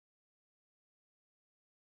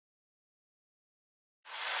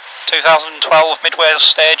2012 Midway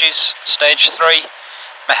stages, stage 3,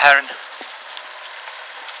 Myherin.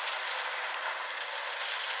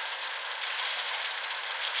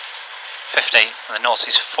 And the north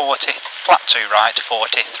is 40, flat 2 right,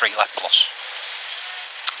 40, 3 left plus.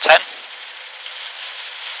 10.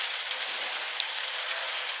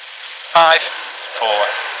 5, 4,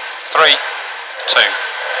 3, 2,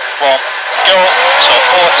 1, go. So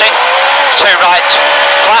 40, 2 right,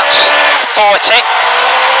 flat, 40,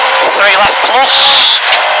 3 left plus,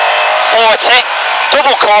 40,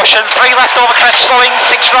 double caution, 3 left over crest slowing,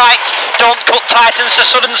 6 right, don't cut, tightens to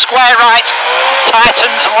sudden square right,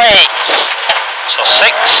 tightens late. So 6,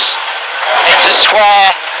 into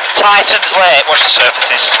square, tightens late, watch the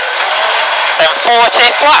surfaces. Then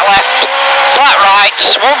 40, flat left, flat right,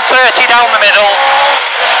 130 down the middle,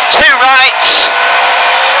 2 right,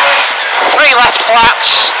 3 left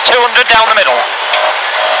flats, 200 down the middle.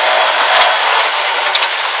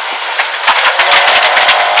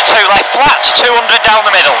 2 left flats, 200 down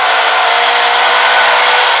the middle.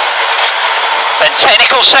 Then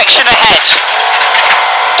technical section ahead.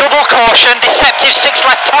 Double caution, deceptive 6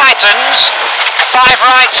 left tightens, 5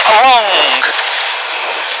 right long.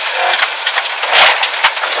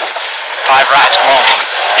 5 right long.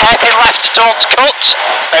 Hairpin left, don't cut.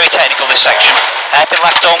 Very technical this section. Hairpin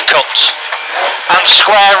left, don't cut. And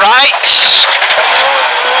square right.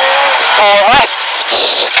 4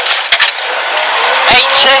 left.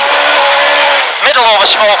 80. Middle over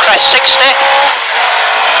small crest, 60.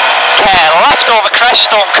 Care left over crest,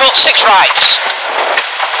 don't cut, 6 right.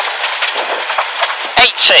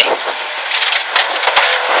 80.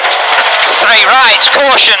 3 right,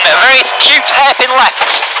 caution, very cute hairpin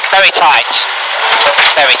left. Very tight.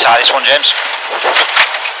 Very tight this one, James.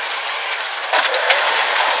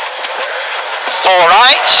 4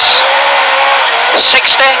 right.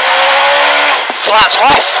 60. Flats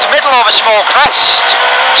left, middle over small crest.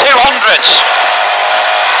 200.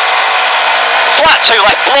 Flat 2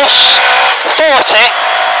 left plus. 40.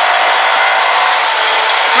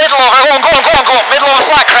 Middle over, go on, middle over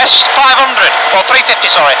flat crest, 500, or 350,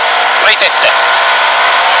 sorry, 350.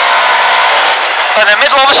 And then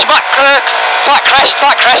middle over flat crest,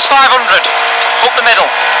 500, up the middle.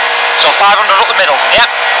 So 500 up the middle, yep.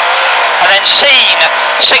 And then scene,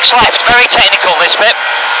 6 left, very technical this bit.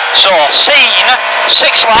 So scene,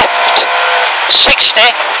 6 left, 60,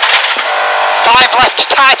 5 left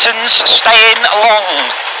tightens, staying long.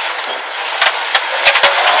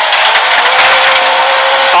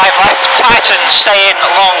 5 left, tightens, staying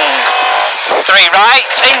long. 3 right,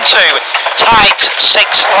 into, tight,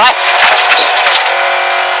 6 left.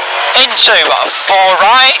 Into, 4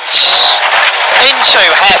 right. Into,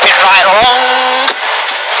 hairpin right long.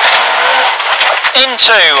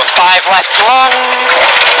 Into, 5 left long.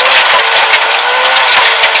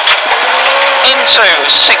 Into,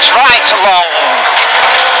 6 right long.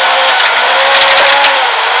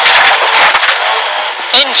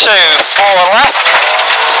 Into, 4 left.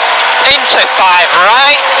 Into 5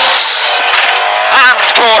 right, and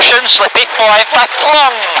caution, slippy 5 left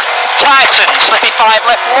long, tightens, slippy 5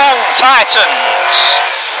 left long, tightens,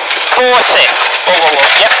 40,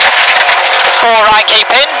 yep, 4 right keep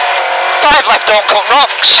in, 5 left don't cut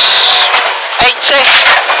rocks, 80,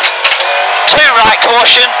 2 right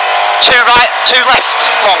caution, 2 right, 2 left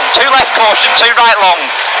long, 2 left caution, 2 right long,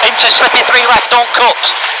 into slippy 3 left don't cut,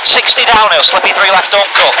 60 downhill, slippy 3 left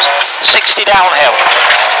don't cut, 60 downhill.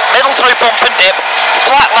 Middle through bump and dip,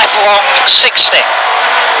 flat left long, 60.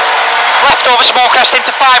 Left over small crest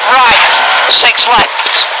into 5 right, 6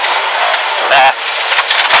 left. There.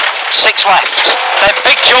 6 left. Then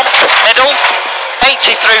big jump, middle,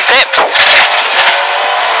 80 through dip. 1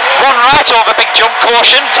 right over big jump,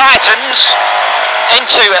 caution, tightens.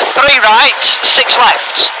 Into 3 right, 6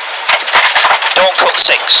 left. Don't cut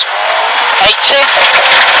 6. 80.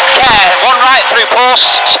 Care, 1 right through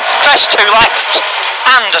posts, crest 2 left.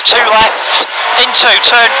 And 2 left, into,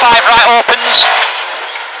 turn 5 right opens,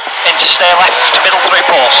 into stay left, middle through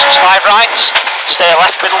posts, 5 right, stay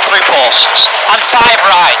left, middle through posts, and 5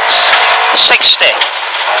 right, 60,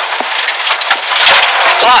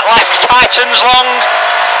 flat left, tightens long,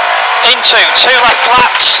 into, 2 left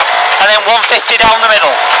flat, and then 150 down the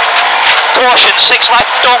middle, caution, 6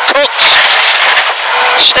 left, don't cut,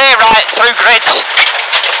 stay right through grid,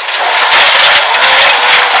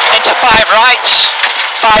 into 5 right,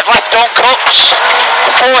 5 left, don't cut,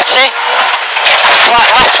 40, flat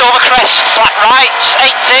left over crest, flat right,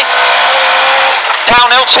 80,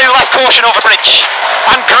 downhill 2 left, caution over bridge,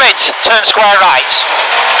 and grid, turn square right.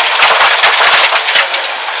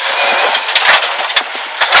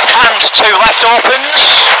 And 2 left opens,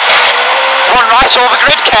 1 right over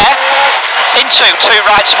grid, care. Into 2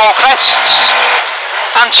 right small crests.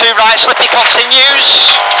 And 2 right slippy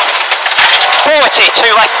continues. 40,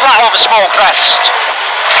 2 left flat over small crest.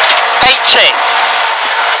 80.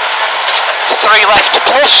 3 left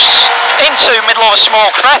plus. Into middle over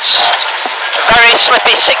small crest. Very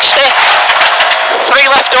slippy 60. 3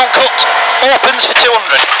 left don't cut. Opens for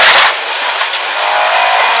 200.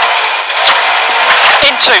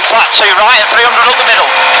 Into flat 2 right and 300 up the middle.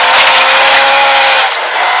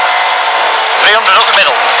 300 up the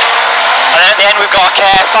middle. And then at the end we've got a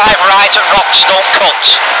care 5 right at rocks, don't cut.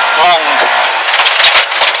 Long.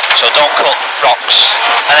 So don't cut rocks.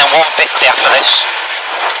 And then 150 after this.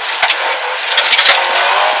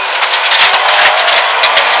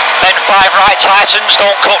 Then 5 right tightens,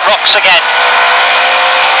 don't cut rocks again.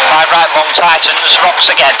 5 right long tightens, rocks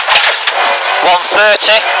again.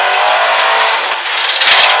 130.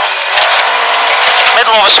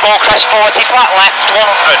 Middle over small crest 40, flat left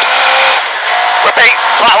 100. Repeat,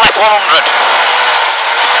 flat left 100.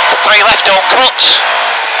 3 left don't cut.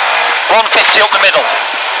 150 up the middle.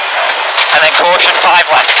 And then caution 5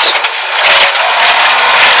 left.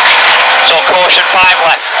 So caution 5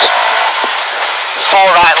 left. 4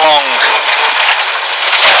 right long.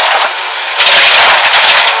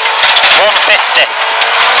 150.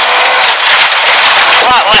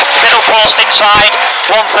 Flat left, middle post inside,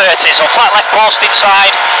 130. So flat left post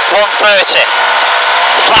inside, 130.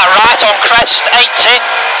 Flat right on crest, 80.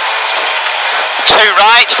 2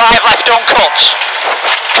 right, 5 left on cut.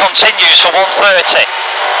 Continues for 130.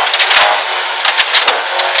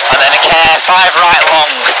 And then a care, 5 right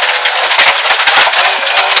long.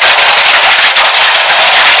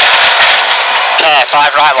 Care,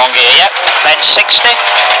 5 right long here, yep. Then 60.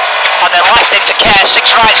 And then left into care, 6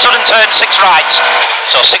 right, sudden turn, 6 right.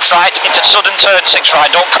 So 6 right into sudden turn, 6 right,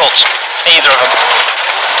 don't cut. Either of them.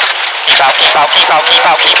 Keep out, keep out, keep out, keep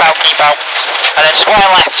out, keep out, keep out. And then square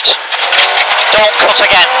left. Don't cut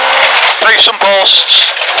again. Through some posts.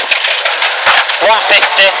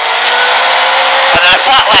 150. And then a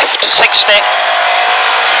flat left, 60.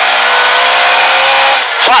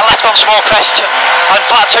 Flat left on small crest. And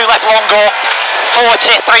flat 2 left long go. 40,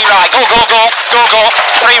 3 right, go, go, go, go, go,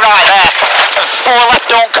 3 right there, and 4 left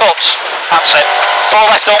don't cut, that's it,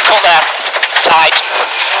 4 left don't cut there, tight,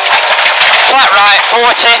 flat right,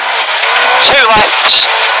 40, 2 left,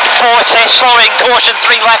 40, slowing, caution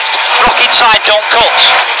 3 left, rock inside, don't cut,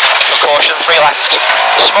 so caution 3 left,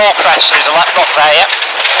 small crest, there's a left rock there, yeah,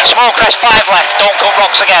 small crest 5 left, don't cut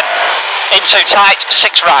rocks again, into tight,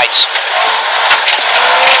 6 right.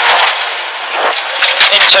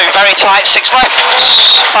 Into very tight 6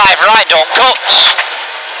 lefts, 5 right don't cut,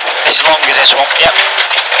 as long as this one, yep,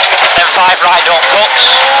 then 5 right don't cut,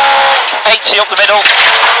 80 up the middle,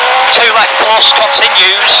 2 left plus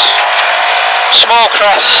continues, small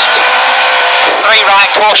crest, 3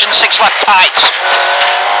 right caution 6 left tight,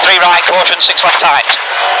 3 right caution 6 left tight,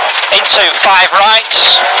 into 5 right,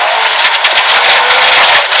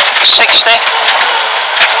 60,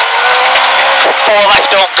 4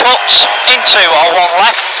 left don't cut, into or 1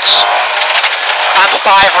 left, and 5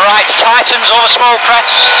 right tightens over small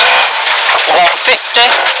crest,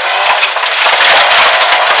 150,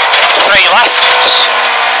 3 lefts,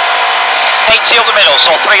 80 up the middle,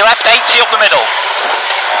 so 3 left, 80 up the middle,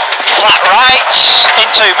 flat right,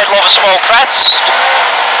 into middle over small crest,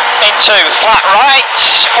 into flat right,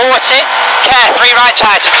 40, care, 3 right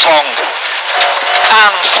tightens long,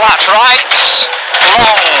 and flat right,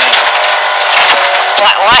 long,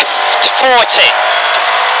 flat left, 40,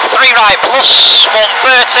 3 right plus,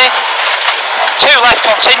 130, 2 left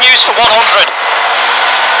continues for 100,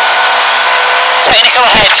 technical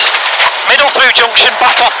ahead, middle through junction,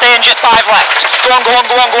 back off danger, 5 left, go on, go on,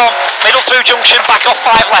 go on, go on, middle through junction, back off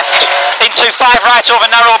 5 left, into 5 right over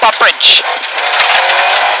narrow bad bridge,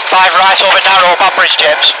 5 right over narrow bad bridge,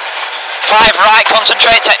 James, 5 right,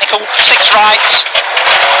 concentrate technical, 6 right,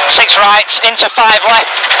 6 right, into 5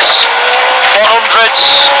 lefts, 100s,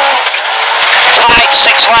 tight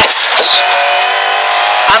 6 lefts,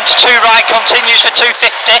 and 2 right continues for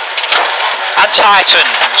 250, and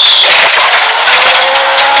tightens,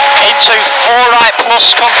 into 4 right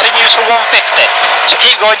plus continues for 150, so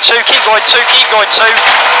keep going 2, keep going 2, keep going 2,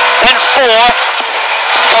 then 4,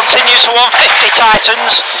 continues for 150,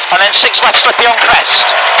 tightens, and then 6 left slippy on crest.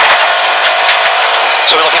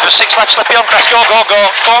 So we're looking for 6 left slippy on crest, go, go, go,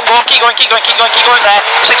 go on, go on, keep going, keep going, keep going, keep going there,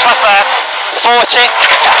 6 left there, 40,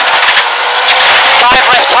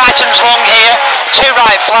 5 left tightens long here, 2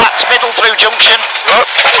 right flat, middle through junction,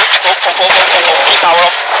 keep power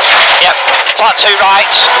up, yep, flat 2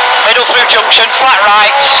 right, middle through junction, flat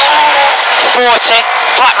right, 40, 80,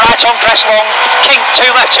 flat right on crest long, kink 2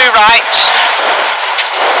 left, 2 right,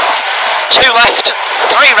 2 left,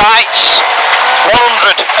 3 right,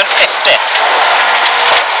 150.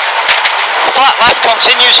 Flat left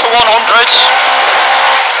continues for 100,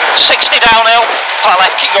 60 downhill, flat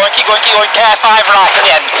left, keep going, care 5 right at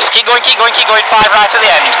the end, keep going, 5 right at the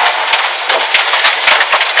end.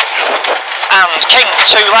 And kink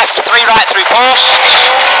 2 left, 3 right through posts.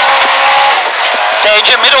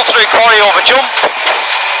 Danger, middle through quarry over jump.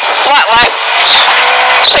 Flat left,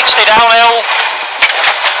 60 downhill.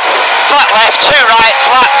 Flat left, 2 right,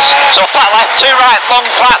 flat. So flat left, 2 right, long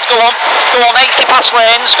flat, go on, 80 past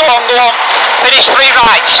lanes, go on. Finish 3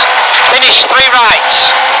 right, finish 3 right.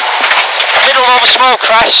 Middle over small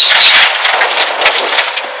crest.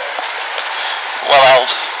 Well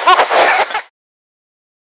held.